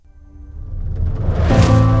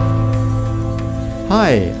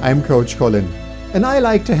Hi, I'm Coach Colin, and I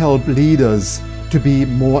like to help leaders to be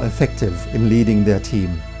more effective in leading their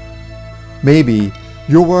team. Maybe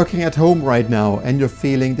you're working at home right now and you're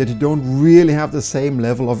feeling that you don't really have the same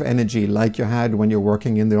level of energy like you had when you're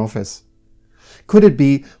working in the office. Could it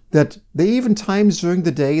be that there are even times during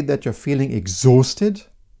the day that you're feeling exhausted?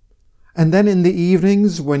 And then in the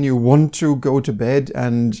evenings, when you want to go to bed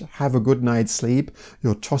and have a good night's sleep,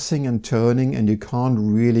 you're tossing and turning and you can't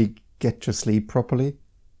really get to sleep properly?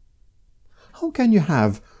 How can you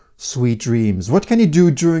have sweet dreams? What can you do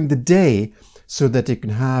during the day so that you can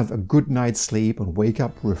have a good night's sleep and wake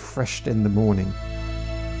up refreshed in the morning?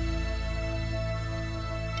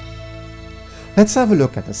 Let's have a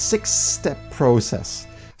look at a 6-step process.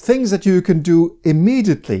 Things that you can do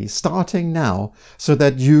immediately, starting now, so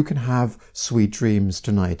that you can have sweet dreams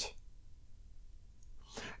tonight.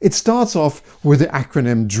 It starts off with the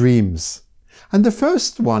acronym DREAMS. And the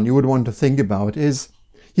first one you would want to think about is,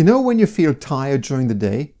 when you feel tired during the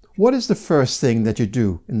day, what is the first thing that you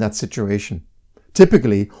do in that situation?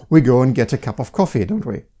 Typically, we go and get a cup of coffee, don't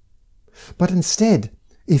we? But instead,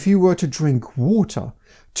 if you were to drink water,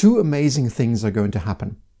 2 amazing things are going to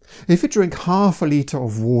happen. If you drink half a liter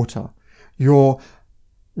of water, your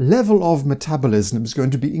level of metabolism is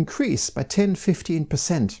going to be increased by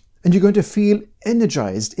 10-15%, and you're going to feel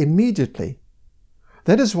energized immediately.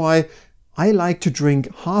 That is why I like to drink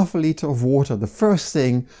half a liter of water the first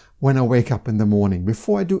thing when I wake up in the morning,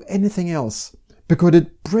 before I do anything else, because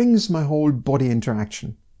it brings my whole body into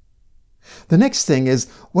action. The next thing is,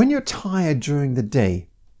 when you're tired during the day,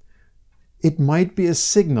 it might be a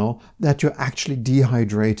signal that you're actually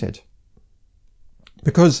dehydrated.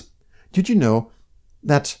 Because did you know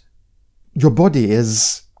that your body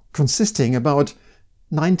is consisting about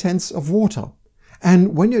 9/10 of water?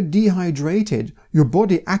 And when you're dehydrated, your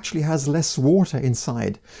body actually has less water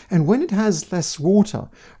inside. And when it has less water,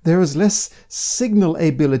 there is less signal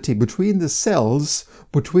ability between the cells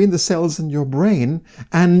in your brain,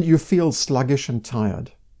 and you feel sluggish and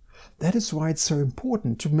tired. That is why it's so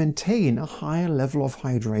important to maintain a higher level of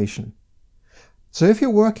hydration. So if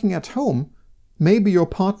you're working at home, maybe your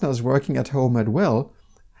partner is working at home as well,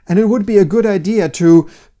 and it would be a good idea to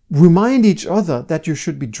remind each other that you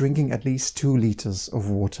should be drinking at least 2 liters of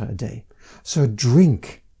water a day. So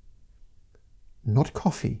drink, not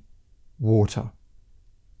coffee, water.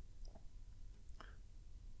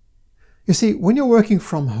 You see, when you're working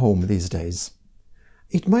from home these days,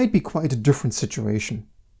 it might be quite a different situation,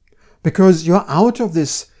 because you're out of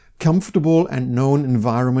this comfortable and known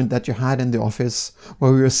environment that you had in the office,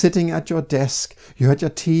 where you were sitting at your desk, you had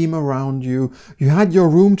your team around you, you had your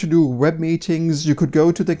room to do web meetings, you could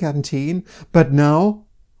go to the canteen, but now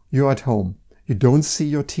you're at home. You don't see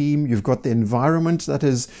your team, you've got the environment that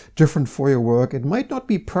is different for your work. It might not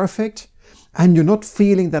be perfect, and you're not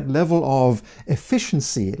feeling that level of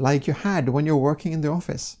efficiency like you had when you're working in the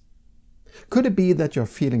office. Could it be that you're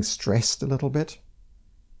feeling stressed a little bit?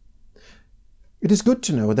 It is good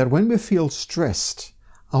to know that when we feel stressed,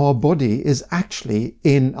 our body is actually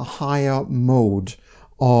in a higher mode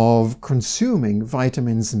of consuming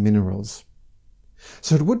vitamins and minerals.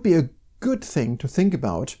 So it would be a good thing to think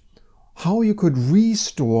about how you could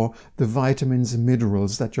restore the vitamins and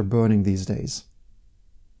minerals that you're burning these days.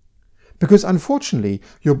 Because unfortunately,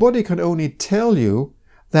 your body can only tell you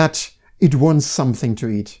that it wants something to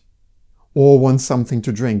eat or wants something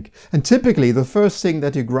to drink. And typically the first thing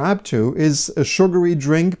that you grab to is a sugary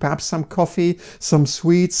drink, perhaps some coffee, some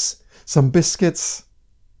sweets, some biscuits.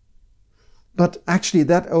 But actually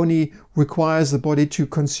that only requires the body to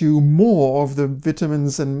consume more of the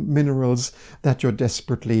vitamins and minerals that you're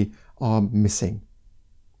desperately missing.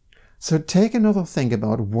 So take another think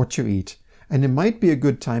about what you eat. And it might be a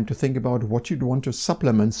good time to think about what you'd want to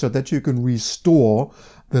supplement so that you can restore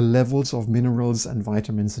the levels of minerals and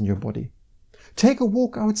vitamins in your body. Take a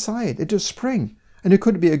walk outside. It is spring, and it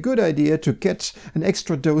could be a good idea to get an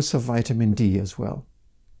extra dose of vitamin D as well.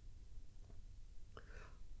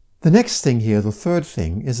 The next thing here, the third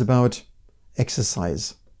thing, is about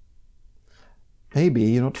exercise. Maybe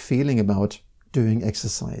you're not feeling about doing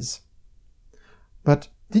exercise. But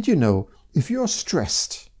did you know, if you're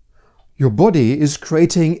stressed, your body is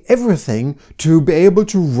creating everything to be able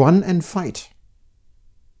to run and fight.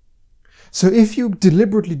 So if you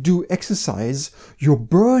deliberately do exercise, you're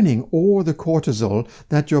burning all the cortisol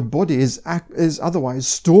that your body is otherwise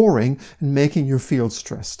storing and making you feel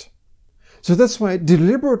stressed. So that's why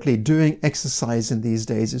deliberately doing exercise in these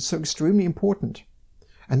days is so extremely important.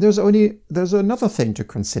 And there's another thing to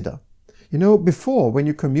consider. Before, when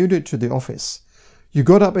you commuted to the office, you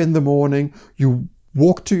got up in the morning, you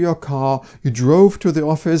walked to your car, you drove to the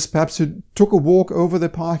office, perhaps you took a walk over the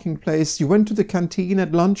parking place, you went to the canteen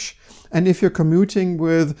at lunch, and if you're commuting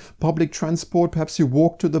with public transport, perhaps you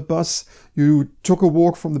walked to the bus, you took a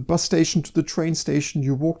walk from the bus station to the train station,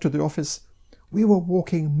 you walked to the office. We were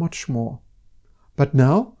walking much more. But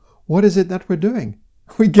now, what is it that we're doing?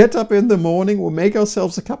 We get up in the morning, we make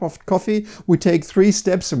ourselves a cup of coffee, we take 3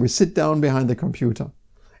 steps and we sit down behind the computer.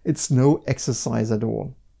 It's no exercise at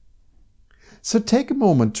all. So take a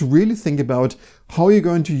moment to really think about how you're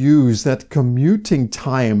going to use that commuting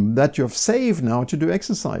time that you've saved now to do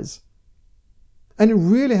exercise. And it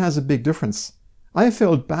really has a big difference. I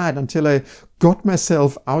felt bad until I got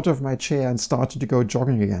myself out of my chair and started to go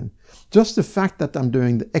jogging again. Just the fact that I'm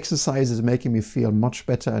doing the exercise is making me feel much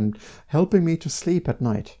better and helping me to sleep at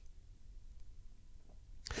night.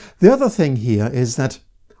 The other thing here is that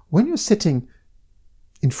when you're sitting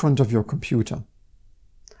in front of your computer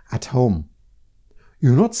at home,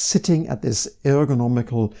 you're not sitting at this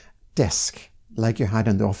ergonomical desk like you had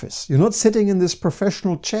in the office. You're not sitting in this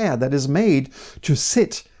professional chair that is made to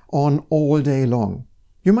sit on all day long.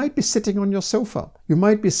 You might be sitting on your sofa. You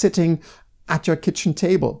might be sitting at your kitchen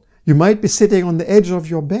table. You might be sitting on the edge of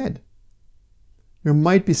your bed. You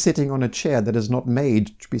might be sitting on a chair that is not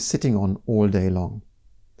made to be sitting on all day long.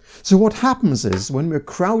 So what happens is when we're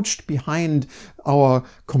crouched behind our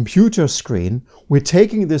computer screen, we're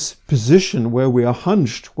taking this position where we are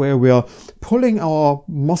hunched, where we are pulling our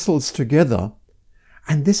muscles together.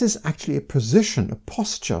 And this is actually a position, a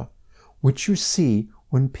posture, which you see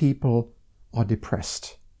when people are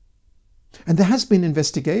depressed. And there has been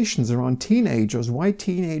investigations around teenagers, why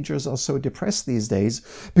teenagers are so depressed these days,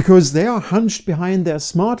 because they are hunched behind their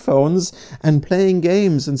smartphones and playing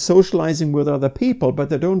games and socializing with other people, but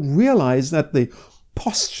they don't realize that the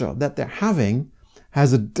posture that they're having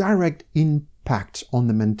has a direct impact on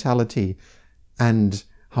the mentality and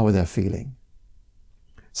how they're feeling.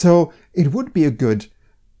 So it would be a good,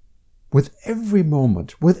 with every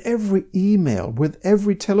moment, with every email, with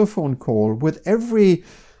every telephone call, with every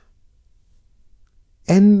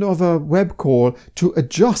end of a web call, to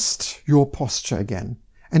adjust your posture again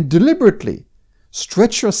and deliberately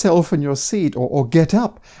stretch yourself in your seat or get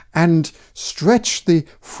up and stretch the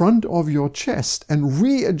front of your chest and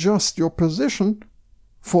readjust your position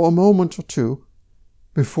for a moment or two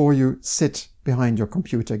before you sit behind your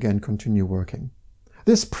computer again, continue working.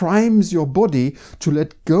 This primes your body to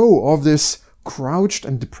let go of this crouched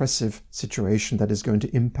and depressive situation that is going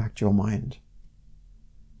to impact your mind.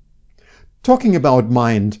 Talking about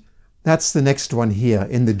mind, that's the next one here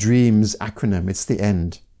in the DREAMS acronym. It's the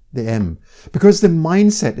M. Because the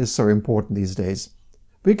mindset is so important these days.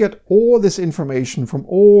 We get all this information from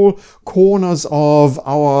all corners of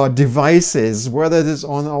our devices, whether it is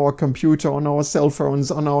on our computer, on our cell phones,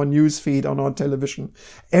 on our news feed, on our television,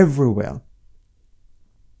 everywhere.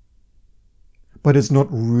 But it's not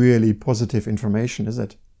really positive information, is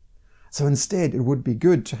it? So instead, it would be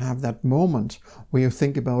good to have that moment where you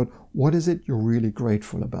think about what is it you're really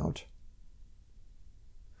grateful about.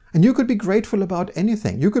 And you could be grateful about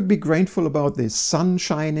anything. You could be grateful about the sun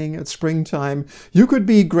shining at springtime. You could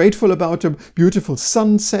be grateful about a beautiful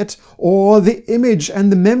sunset or the image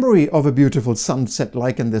and the memory of a beautiful sunset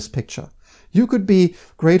like in this picture. You could be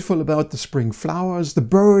grateful about the spring flowers, the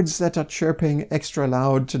birds that are chirping extra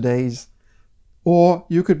loud today. Or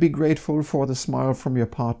you could be grateful for the smile from your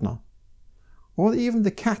partner. Or even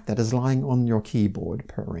the cat that is lying on your keyboard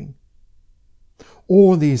purring.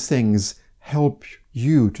 All these things help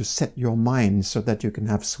you to set your mind so that you can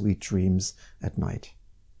have sweet dreams at night.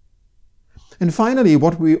 And finally,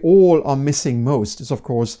 what we all are missing most is, of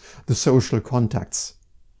course, the social contacts.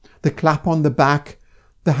 The clap on the back,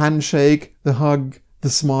 the handshake, the hug, the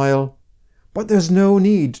smile. But there's no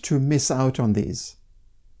need to miss out on these.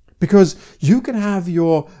 Because you can have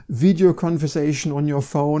your video conversation on your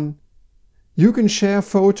phone. You can share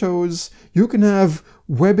photos, you can have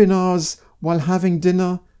webinars while having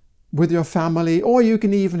dinner with your family, or you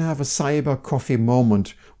can even have a cyber coffee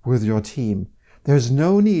moment with your team. There's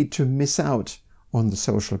no need to miss out on the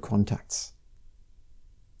social contacts.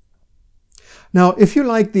 Now, if you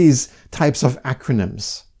like these types of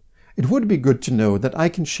acronyms, it would be good to know that I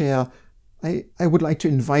can share, I would like to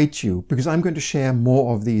invite you, because I'm going to share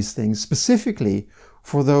more of these things specifically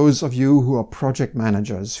for those of you who are project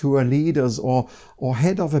managers, who are leaders or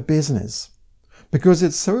head of a business. Because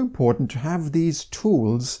it's so important to have these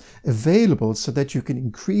tools available so that you can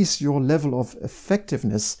increase your level of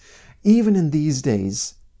effectiveness even in these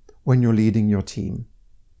days when you're leading your team.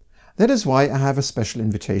 That is why I have a special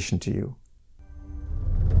invitation to you.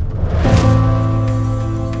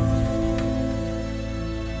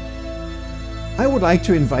 I would like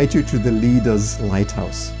to invite you to the Leaders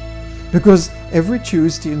Lighthouse, because every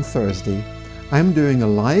Tuesday and Thursday I'm doing a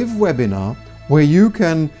live webinar where you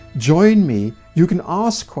can join me, you can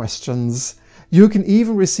ask questions, you can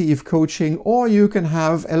even receive coaching, or you can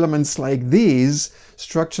have elements like these,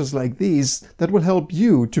 structures like these, that will help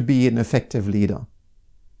you to be an effective leader.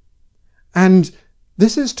 And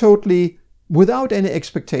this is totally without any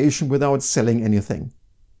expectation, without selling anything.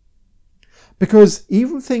 Because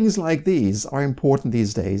even things like these are important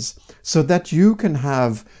these days, so that you can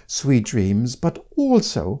have sweet dreams, but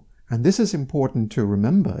also, and this is important to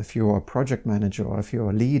remember if you're a project manager or if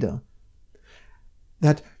you're a leader,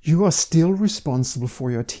 that you are still responsible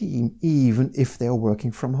for your team even if they're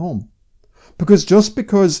working from home. Because just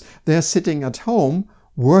because they're sitting at home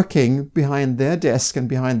working behind their desk and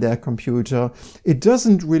behind their computer, it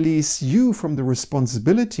doesn't release you from the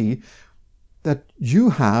responsibility that you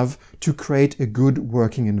have to create a good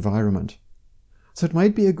working environment. So it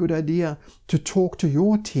might be a good idea to talk to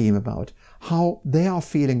your team about how they are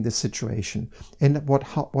feeling this situation and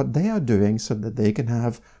what they are doing so that they can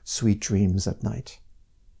have sweet dreams at night.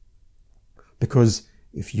 Because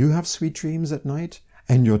if you have sweet dreams at night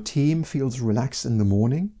and your team feels relaxed in the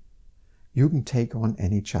morning, you can take on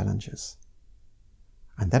any challenges.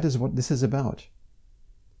 And that is what this is about.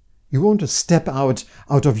 You want to step out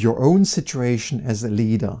of your own situation as a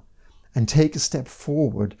leader and take a step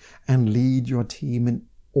forward and lead your team in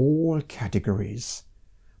all categories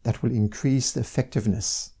that will increase the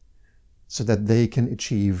effectiveness so that they can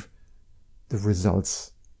achieve the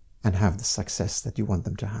results and have the success that you want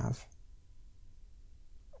them to have.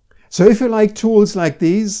 So if you like tools like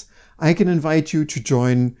these, I can invite you to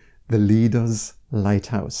join the Leaders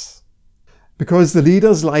Lighthouse. Because the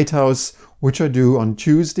Leaders Lighthouse, which I do on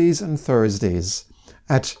Tuesdays and Thursdays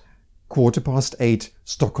at 8:15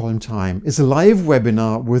 Stockholm time, is a live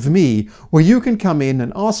webinar with me where you can come in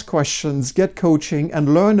and ask questions, get coaching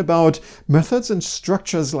and learn about methods and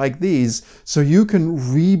structures like these so you can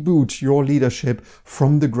reboot your leadership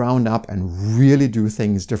from the ground up and really do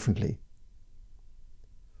things differently.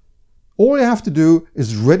 All you have to do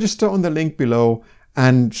is register on the link below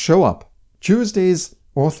and show up Tuesdays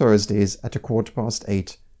or Thursdays at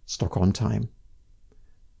 8:15 Stockholm time.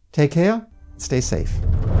 Take care, stay safe.